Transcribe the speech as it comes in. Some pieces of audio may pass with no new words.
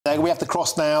We have to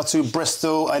cross now to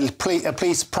Bristol. A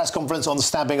police press conference on the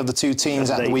stabbing of the two teens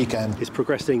at the weekend. It's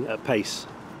progressing at pace.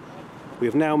 We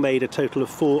have now made a total of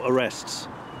 4 arrests,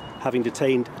 having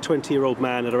detained a 20-year-old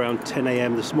man at around 10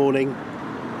 a.m. this morning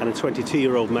and a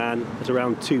 22-year-old man at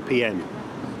around 2 p.m.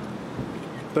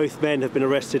 Both men have been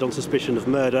arrested on suspicion of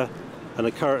murder and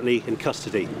are currently in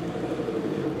custody,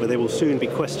 where they will soon be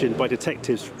questioned by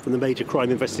detectives from the Major Crime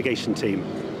Investigation Team.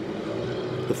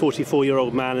 The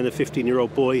 44-year-old man and the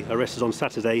 15-year-old boy arrested on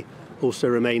Saturday also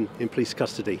remain in police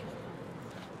custody.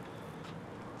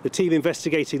 The team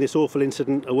investigating this awful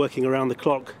incident are working around the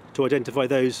clock to identify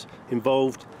those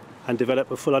involved and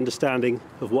develop a full understanding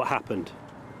of what happened.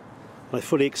 I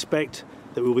fully expect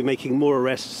that we'll be making more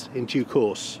arrests in due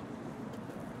course.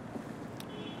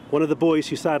 One of the boys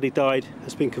who sadly died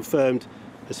has been confirmed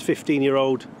as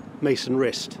 15-year-old Mason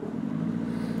Wrist.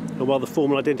 And while the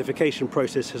formal identification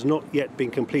process has not yet been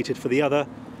completed for the other,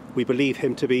 we believe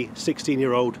him to be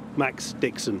 16-year-old Max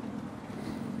Dixon.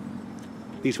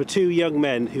 These were 2 young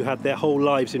men who had their whole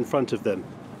lives in front of them,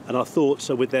 and our thoughts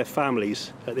are with their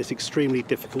families at this extremely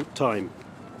difficult time.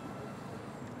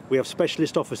 We have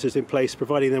specialist officers in place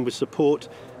providing them with support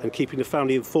and keeping the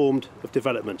family informed of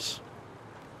developments.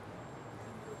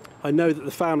 I know that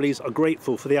the families are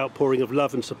grateful for the outpouring of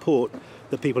love and support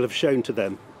that people have shown to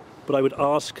them, but I would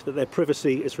ask that their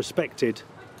privacy is respected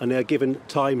and they are given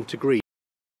time to grieve.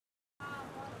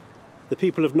 The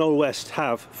people of Knowle West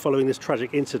have, following this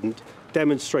tragic incident,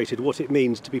 demonstrated what it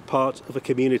means to be part of a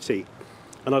community,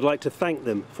 and I'd like to thank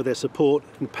them for their support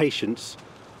and patience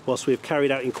whilst we have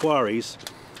carried out inquiries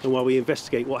and while we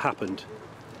investigate what happened.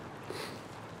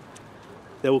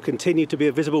 There will continue to be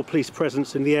a visible police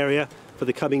presence in the area for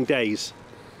the coming days,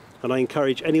 and I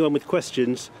encourage anyone with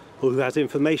questions or who has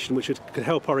information which could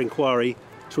help our inquiry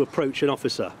to approach an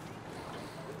officer.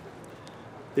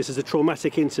 This is a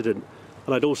traumatic incident,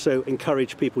 and I'd also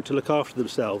encourage people to look after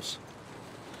themselves.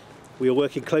 We are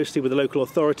working closely with the local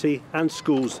authority and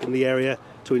schools in the area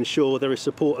to ensure there is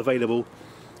support available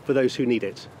for those who need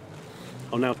it.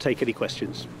 I'll now take any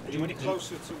questions. Are you any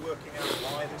closer to working out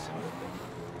why this happened?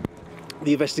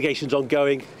 The investigation's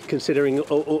ongoing, considering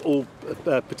all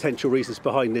potential reasons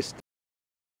behind this.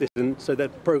 So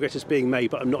that progress is being made,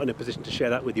 but I'm not in a position to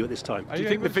share that with you at this time. Do you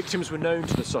think the victims were known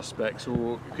to the suspects,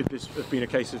 or could this have been a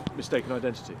case of mistaken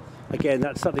identity? Again,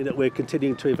 that's something that we're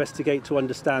continuing to investigate to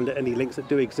understand any links that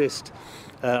do exist,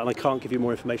 and I can't give you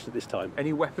more information at this time.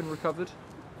 Any weapon recovered?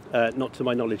 Not to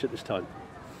my knowledge at this time.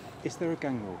 Is there a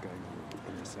gang war going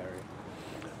on in this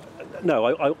area?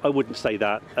 No, I wouldn't say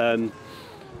that.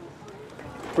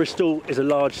 Bristol is a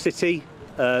large city,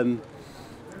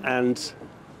 and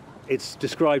it's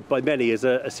described by many as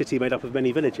a city made up of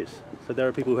many villages. So there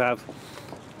are people who have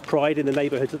pride in the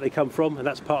neighbourhoods that they come from, and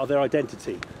that's part of their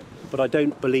identity. But I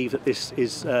don't believe that this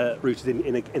is rooted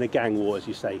in a gang war, as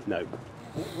you say, no.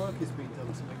 What work is being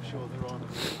done to make sure there aren't,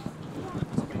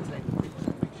 to maintain the peace,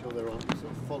 to make sure there aren't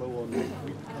sort of follow-on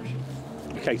repercussions?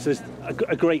 Okay, so there's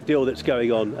a great deal that's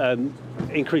going on.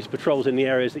 Increased patrols in the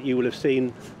areas that you will have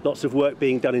seen, lots of work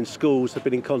being done in schools. I've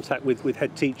been in contact with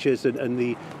head teachers and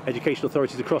the education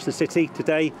authorities across the city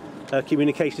today.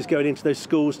 Communication is going into those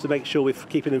schools to make sure we're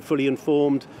keeping them fully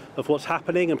informed of what's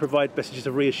happening and provide messages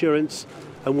of reassurance,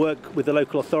 and work with the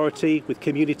local authority, with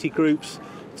community groups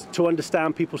to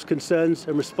understand people's concerns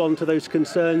and respond to those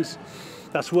concerns.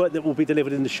 That's work that will be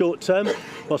delivered in the short term,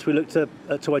 whilst we look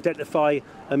to identify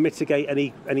and mitigate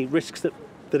any risks that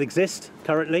exist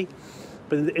currently.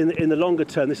 But in the longer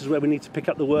term, this is where we need to pick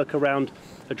up the work around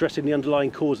addressing the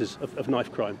underlying causes of knife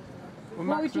crime.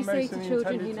 What would you say to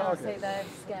children who now say they're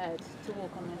scared to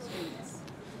walk on their streets?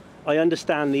 I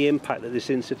understand the impact that this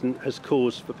incident has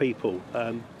caused for people.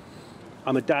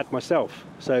 I'm a dad myself,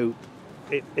 so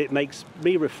it makes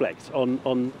me reflect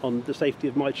on the safety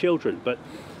of my children. But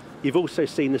you've also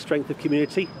seen the strength of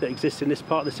community that exists in this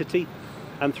part of the city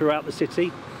and throughout the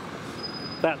city.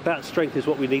 That strength is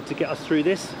what we need to get us through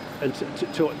this, and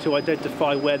to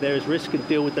identify where there is risk and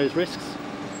deal with those risks.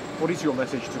 What is your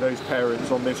message to those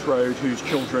parents on this road whose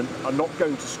children are not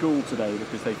going to school today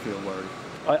because they feel worried?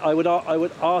 I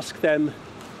would ask them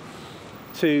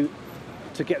to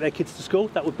get their kids to school.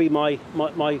 That would be my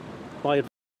advice.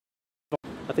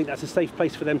 I think that's a safe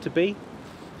place for them to be.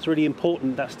 It's really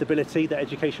important, that stability that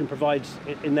education provides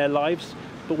in their lives,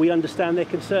 but we understand their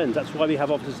concerns. That's why we have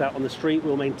officers out on the street.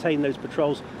 We'll maintain those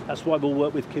patrols. That's why we'll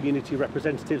work with community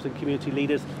representatives and community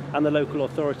leaders and the local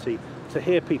authority to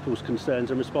hear people's concerns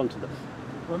and respond to them.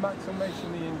 Were Max and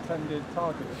Mason the intended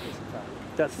target of this attack?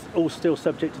 That's all still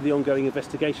subject to the ongoing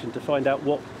investigation to find out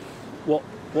what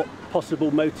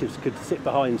possible motives could sit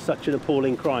behind such an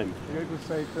appalling crime. Are you able to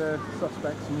say if the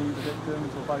suspects knew the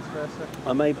victims or vice versa?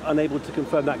 I'm unable to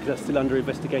confirm that because that's still under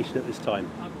investigation at this time.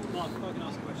 Mark, if I can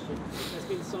ask a question. There's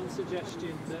been some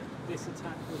suggestion that this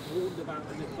attack was warned about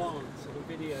in advance of a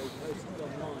video posted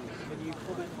online. Can you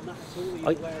comment on that at all?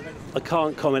 Are you aware of anything? I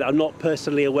can't comment. I'm not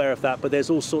personally aware of that, but there's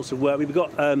all sorts of work. We've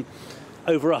got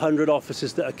over 100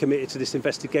 officers that are committed to this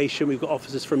investigation. We've got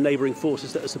officers from neighbouring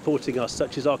forces that are supporting us,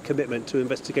 such as our commitment to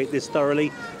investigate this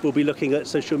thoroughly. We'll be looking at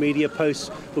social media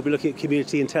posts, we'll be looking at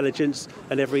community intelligence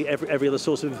and every other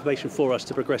source of information for us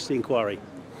to progress the inquiry.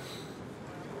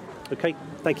 Okay,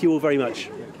 thank you all very much.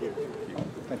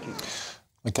 Thank you.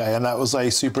 Okay, and that was a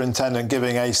superintendent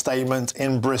giving a statement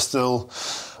in Bristol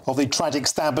of the tragic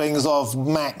stabbings of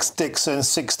Max Dixon,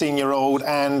 16-year-old,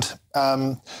 and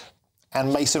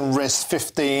Mason Wrist,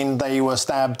 15. They were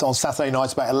stabbed on Saturday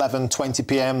night about 11:20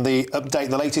 p.m. The update,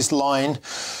 the latest line: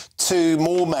 2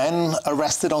 more men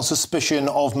arrested on suspicion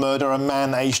of murder, a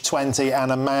man aged 20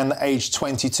 and a man aged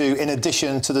 22, in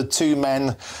addition to the 2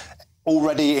 men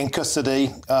already in custody,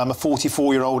 a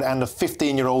 44-year-old and a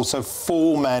 15-year-old. So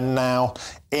 4 men now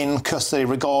in custody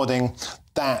regarding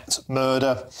that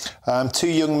murder. 2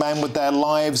 young men with their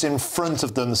lives in front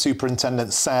of them, the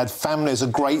superintendent said. Families are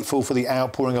grateful for the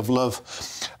outpouring of love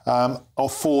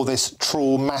for this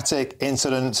traumatic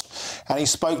incident. And he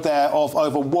spoke there of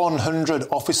over 100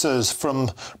 officers from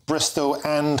Bristol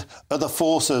and other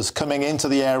forces coming into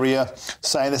the area,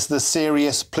 saying this is a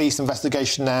serious police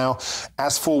investigation now.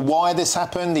 As for why this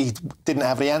happened, he didn't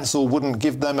have the answer or wouldn't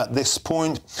give them at this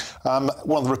point. One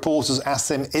of the reporters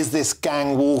asked him, is this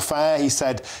gang warfare? He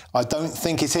said, I don't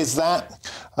think it is that,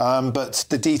 but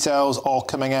the details are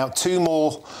coming out. 2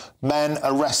 more men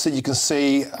arrested. You can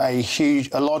see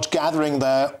a large gathering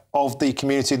there of the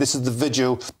community. This is the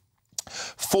vigil.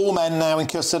 4 men now in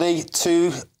custody, a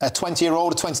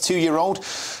 20-year-old, a 22-year-old,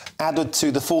 added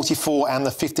to the 44 and the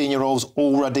 15-year-olds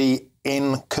already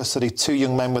in custody. 2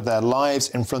 young men with their lives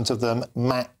in front of them,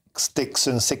 Max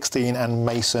Dixon, 16, and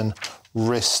Mason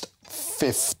Wrist,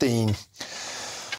 15.